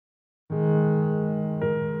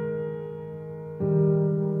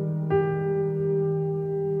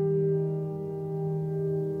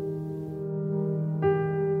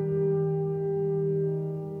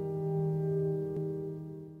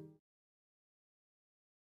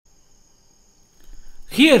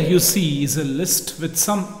Here you see is a list with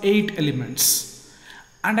some 8 elements,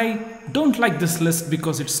 and I don't like this list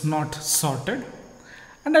because it's not sorted,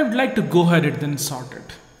 and I would like to go ahead and then sort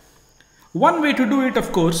it. One way to do it,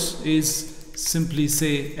 of course, is simply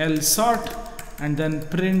say L sort and then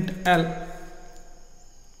print L.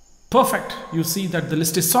 Perfect. You see that the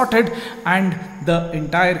list is sorted, and the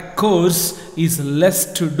entire course is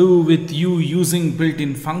less to do with you using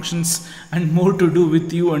built-in functions and more to do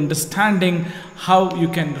with you understanding how you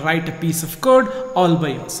can write a piece of code all by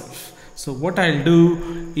yourself. So what I'll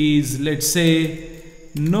do is, let's say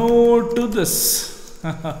no to this.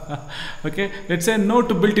 Okay, let's say no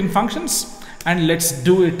to built-in functions, and let's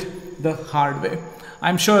do it the hard way.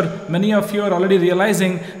 I'm sure many of you are already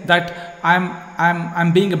realizing that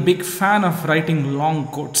I'm being a big fan of writing long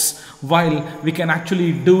codes, while we can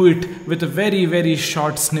actually do it with a very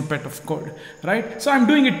short snippet of code, right? So I'm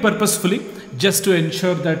doing it purposefully just to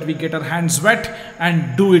ensure that we get our hands wet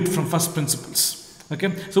and do it from first principles. Okay,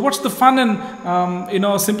 so what's the fun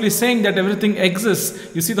in simply saying that everything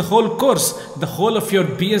exists? You see, the whole course, the whole of your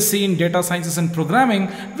BSc in data sciences and programming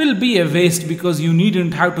will be a waste, because you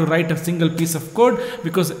needn't have to write a single piece of code,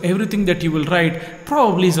 because everything that you will write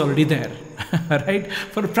probably is already there. Right?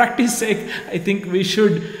 For practice sake, I think we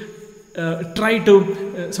should try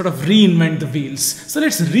to sort of reinvent the wheels. So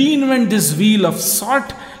let's reinvent this wheel of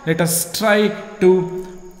sort. Let us try to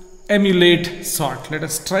emulate sort. Let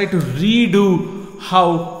us try to redo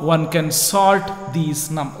how one can sort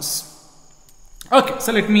these numbers. Okay,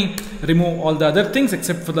 so let me remove all the other things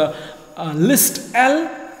except for the list L.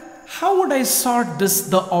 How would I sort this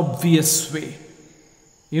the obvious way?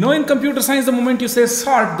 You know, in computer science, the moment you say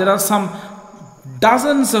sort, there are some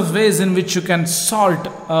dozens of ways in which you can sort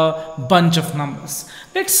a bunch of numbers.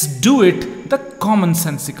 Let's do it the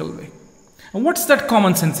commonsensical way. And what's that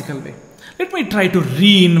commonsensical way? Let me try to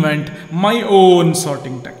reinvent my own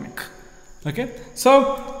sorting technique. Okay,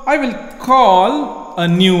 so I will call a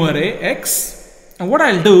new array X, and what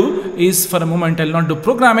I'll do is, for a moment I'll not do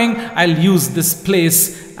programming, I'll use this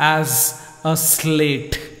place as a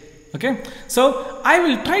slate. Okay, so I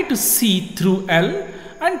will try to see through L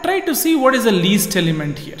and try to see what is the least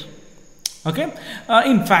element here. Okay,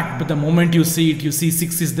 in fact, but the moment you see it, you see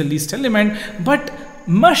 6 is the least element, but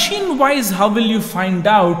machine wise, how will you find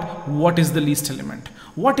out what is the least element?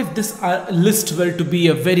 What if this list were to be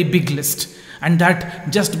a very big list, and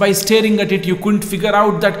that just by staring at it you couldn't figure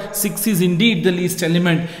out that 6 is indeed the least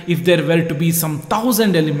element if there were to be some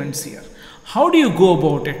 1000 elements here? How do you go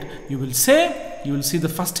about it? You will see the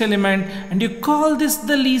first element and you call this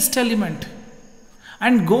the least element,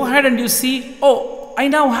 and go ahead and you see, oh, I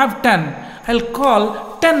now have 10. I'll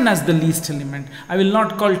call 10 as the least element. I will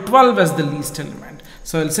not call 12 as the least element.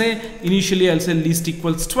 So I'll say, initially I'll say least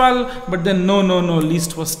equals 12, but then no,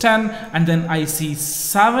 least was 10, and then I see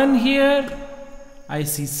 7 here, I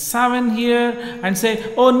see 7 here, and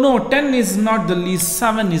say, oh no, 10 is not the least,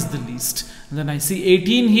 7 is the least. And then I see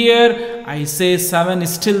 18 here, I say 7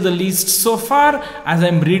 is still the least so far, as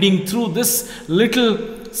I'm reading through this little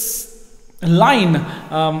line,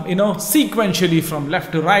 sequentially from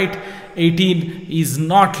left to right. 18 is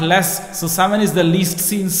not less, so 7 is the least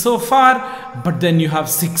seen so far, but then you have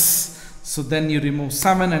 6, so then you remove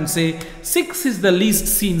 7 and say 6 is the least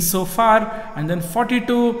seen so far, and then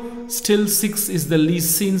 42, still 6 is the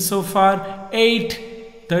least seen so far,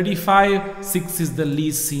 8, 35, 6 is the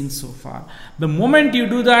least seen so far. The moment you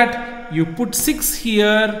do that, you put 6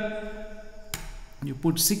 here,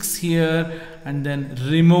 and then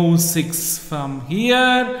remove 6 from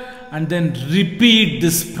here, and then repeat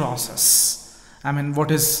this process. I mean,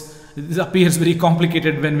 this appears very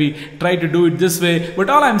complicated when we try to do it this way, but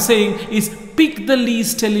all I'm saying is pick the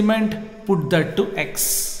least element, put that to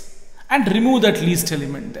X, and remove that least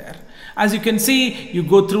element there. As you can see, you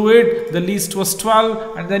go through it, the least was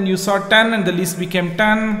 12, and then you saw 10 and the least became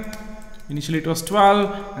 10. Initially it was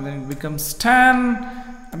 12, and then it becomes 10,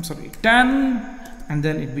 and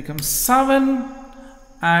then it becomes 7,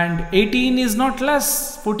 and 18 is not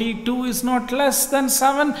less, 42 is not less than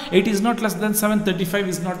 7, 8 is not less than 7, 35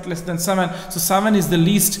 is not less than 7, so 7 is the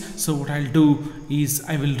least. So what I'll do is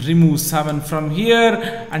I will remove 7 from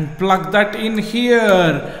here and plug that in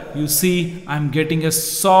here. You see, I'm getting a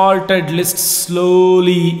sorted list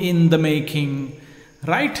slowly in the making,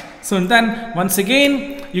 right? So then once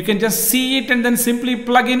again you can just see it and then simply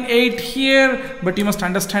plug in 8 here, but you must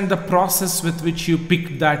understand the process with which you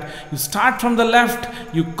pick that. You start from the left,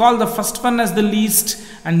 you call the first one as the least,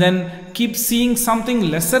 and then keep seeing something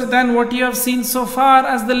lesser than what you have seen so far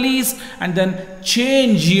as the least, and then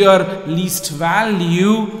change your least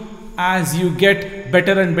value as you get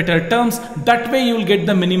better and better terms. That way you will get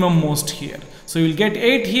the minimum most here. So you will get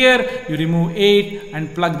 8 here, you remove 8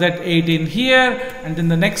 and plug that 8 in here, and then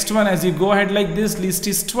the next one, as you go ahead like this, least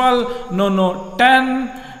is 12, no,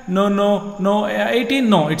 10, no, 18,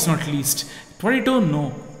 no, it's not least, 22,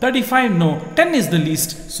 no, 35, no, 10 is the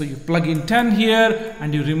least. So you plug in 10 here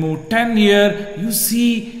and you remove 10 here. You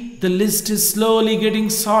see the list is slowly getting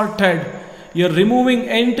sorted. You're removing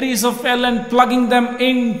entries of L and plugging them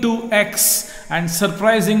into X, and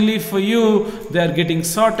surprisingly for you, they are getting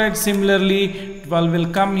sorted. Similarly, 12 will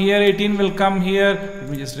come here, 18 will come here. Let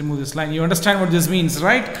me just remove this line. You understand what this means,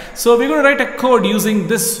 right? So we're going to write a code using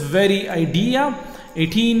this very idea.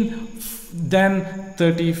 18, then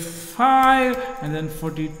 35, and then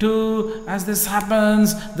 42. As this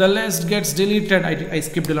happens, the list gets deleted. I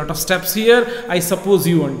skipped a lot of steps here. I suppose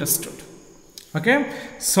you understood. Okay,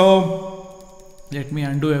 so let me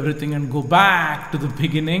undo everything and go back to the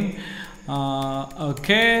beginning.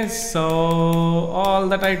 Okay, so all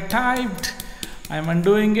that I typed, I'm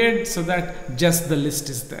undoing it so that just the list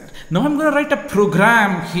is there. Now I'm going to write a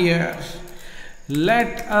program here.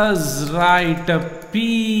 Let us write a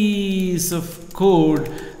piece of code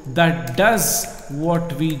that does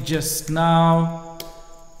what we just now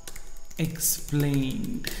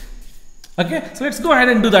explained. Okay, so let's go ahead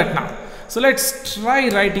and do that now. So let's try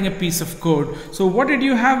writing a piece of code. So what did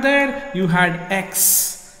you have there? You had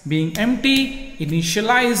X being empty,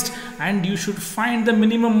 initialized, and you should find the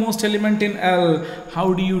minimum most element in L.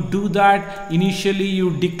 How do you do that? Initially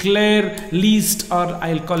you declare least, or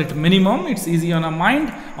I'll call it minimum, it's easy on our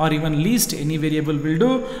mind, or even least, any variable will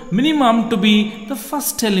do. Minimum to be the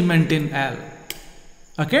first element in L.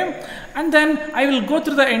 Okay, and then I will go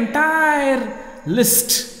through the entire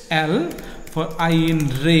list L. For I in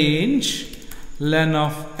range, len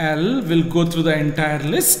of L will go through the entire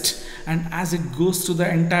list. And as it goes to the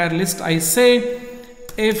entire list, I say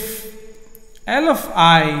if L of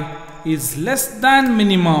I is less than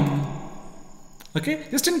minimum, okay,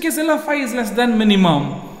 just in case L of I is less than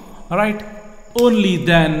minimum, all right, only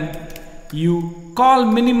then you call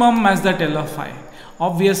minimum as that L of I.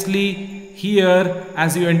 Obviously here,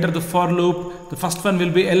 as you enter the for loop, the first one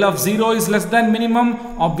will be L of 0 is less than minimum.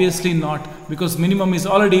 Obviously not, because minimum is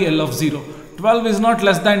already L of 0. 12 is not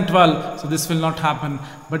less than 12, so this will not happen.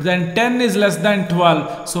 But then 10 is less than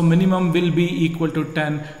 12, so minimum will be equal to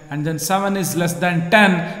 10. And then 7 is less than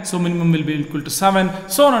 10, so minimum will be equal to 7,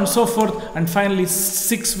 so on and so forth. And finally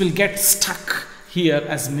 6 will get stuck here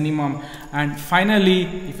as minimum. And finally,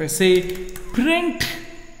 if I say print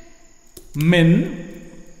min,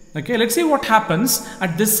 okay, let's see what happens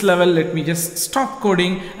at this level. Let me just stop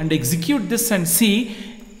coding and execute this and see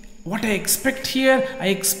what I expect here. I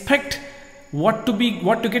expect what to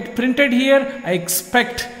get printed here. I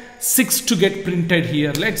expect 6 to get printed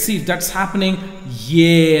here. Let's see if that's happening.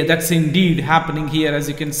 Yeah, that's indeed happening here. As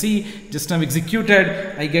you can see, just now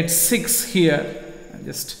executed, I get 6 here. I'm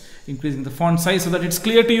just increasing the font size so that it's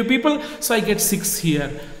clear to you people. So I get 6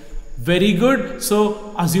 here. Very good.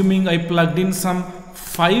 So assuming I plugged in some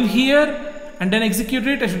 5 here and then execute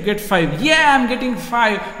it, I should get 5. Yeah, I'm getting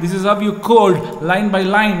 5. This is how you code line by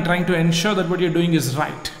line, trying to ensure that what you're doing is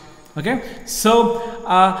right. Okay, so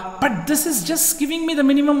but this is just giving me the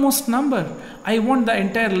minimum most number. I want the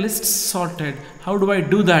entire list sorted. How do I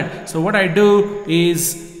do that? So what I do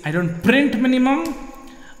is I don't print minimum,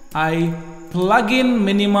 I plug in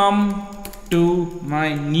minimum to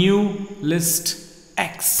my new list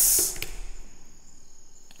X.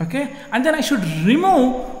 Okay, and then I should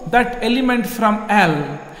remove that element from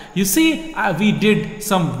L. You see, we did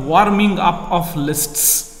some warming up of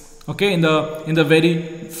lists. Okay, in the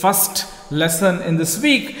very first lesson in this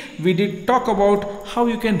week, we did talk about how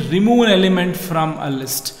you can remove an element from a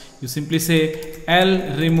list. You simply say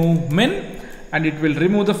L remove min, and it will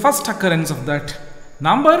remove the first occurrence of that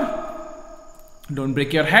number. Don't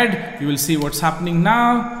break your head, you will see what's happening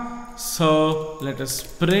now. So let us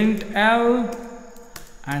print L,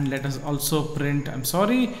 and let us also print,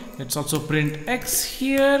 let's also print X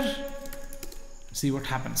here. See what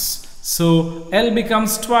happens. So L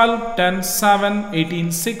becomes 12, 10, 7,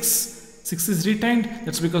 18, 6. 6 is retained.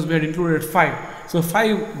 That's because we had included 5. So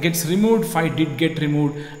 5 gets removed, 5 did get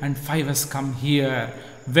removed, and 5 has come here.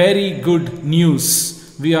 Very good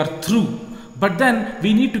news. We are through. But then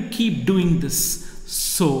we need to keep doing this.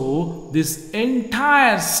 So this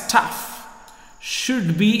entire stuff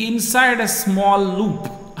should be inside a small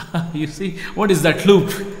loop. You see, what is that loop?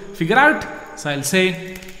 Figure out. So I'll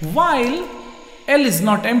say while L is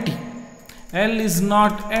not empty. L is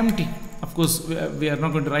not empty. Of course, we are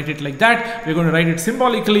not going to write it like that. We're going to write it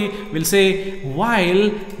symbolically. We'll say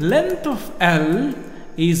while length of L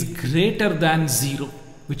is greater than 0.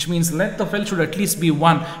 which means length of L should at least be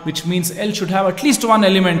 1, which means L should have at least one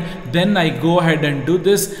element. Then I go ahead and do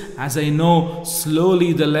this. As I know,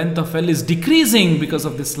 slowly the length of L is decreasing because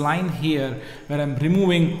of this line here where I'm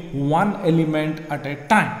removing one element at a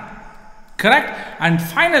time. Correct? And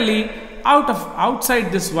finally,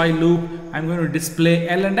 outside this while loop, I'm going to display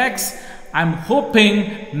L and X. I'm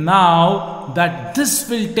hoping now that this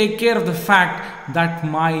will take care of the fact that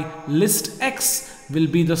my list X will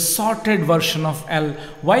be the sorted version of L.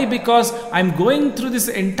 Why? Because I'm going through this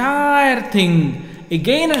entire thing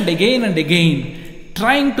again and again and again,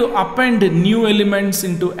 trying to append new elements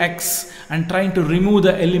into X and trying to remove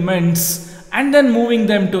the elements and then moving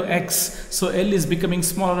them to X. So L is becoming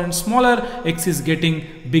smaller and smaller, X is getting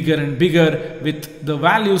bigger and bigger with the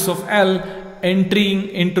values of L entering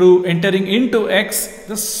into X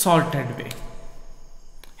the sorted way.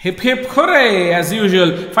 Hip hip hooray, as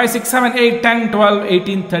usual. 5, 6, 7, 8, 10, 12,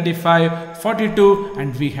 18, 35, 42,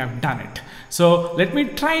 and we have done it. So let me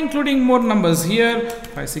try including more numbers here.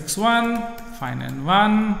 5, 6, 1, 5, 9,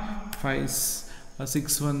 1, 5,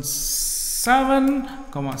 6, 1, 7,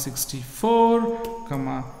 64,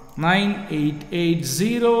 9, 8, 8,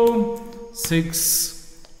 0,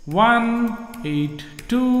 6, 1, 8,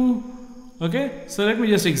 2. Okay, so let me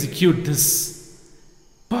just execute this.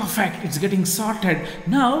 Perfect, it's getting sorted.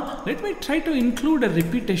 Now let me try to include a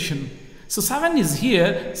repetition. So 7 is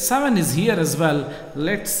here, 7 is here as well.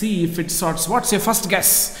 Let's see if it sorts. What's your first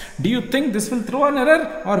guess? Do you think this will throw an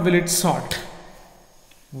error or will it sort?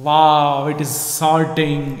 Wow, it is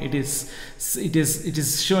sorting. It is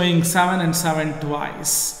showing 7 and 7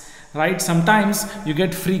 twice. Right? Sometimes you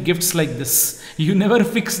get free gifts like this. You never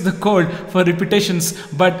fix the code for repetitions,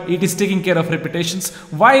 but it is taking care of repetitions.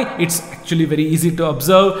 Why? It's actually very easy to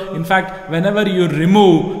observe. In fact, whenever you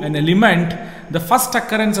remove an element, the first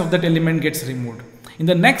occurrence of that element gets removed. In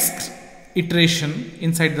the next iteration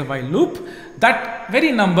inside the while loop, that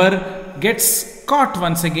very number gets caught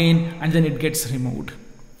once again and then it gets removed.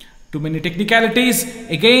 Too many technicalities.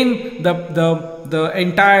 Again, the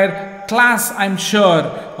entire class, I'm sure,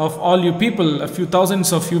 of all you people, a few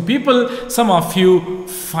thousands of you people, some of you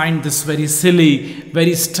find this very silly,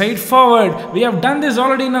 very straightforward. We have done this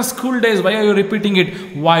already in our school days. Why are you repeating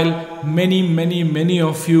it? While many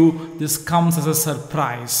of you, this comes as a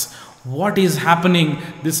surprise. What is happening?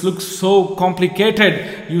 This looks so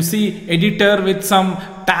complicated. You see editor with some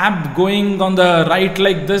tab going on the right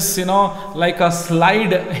like this, like a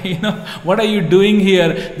slide. What are you doing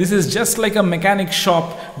here? This is just like a mechanic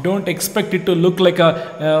shop. Don't expect it to look like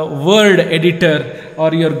a Word editor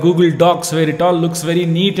or your Google Docs where it all looks very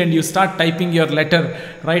neat and you start typing your letter,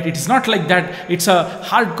 right? It's not like that. It's a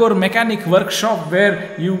hardcore mechanic workshop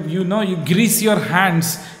where you grease your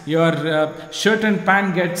hands, your shirt and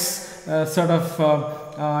pant gets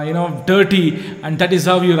dirty, and that is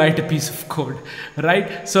how you write a piece of code,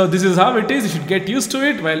 right? So this is how it is. You should get used to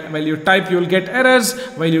it. While you type, you will get errors.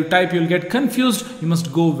 While you type, you will get confused. You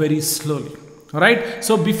must go very slowly. All right.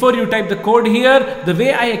 So before you type the code here, the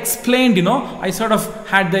way I explained, I sort of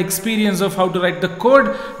had the experience of how to write the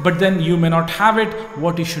code, but then you may not have it.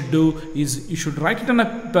 What you should do is you should write it on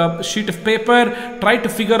a sheet of paper, try to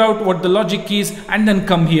figure out what the logic is, and then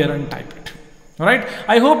come here and type it. All right.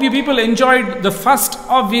 I hope you people enjoyed the first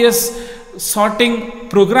obvious sorting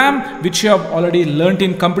program which you have already learnt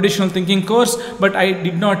in computational thinking course, but I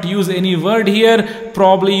did not use any word here.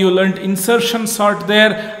 Probably you learnt insertion sort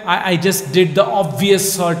there. I just did the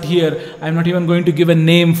obvious sort here. I'm not even going to give a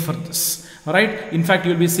name for this. All right. In fact,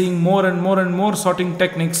 you'll be seeing more and more sorting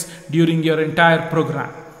techniques during your entire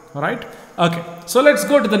program. All right. Okay. So let's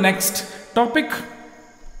go to the next topic.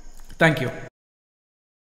 Thank you.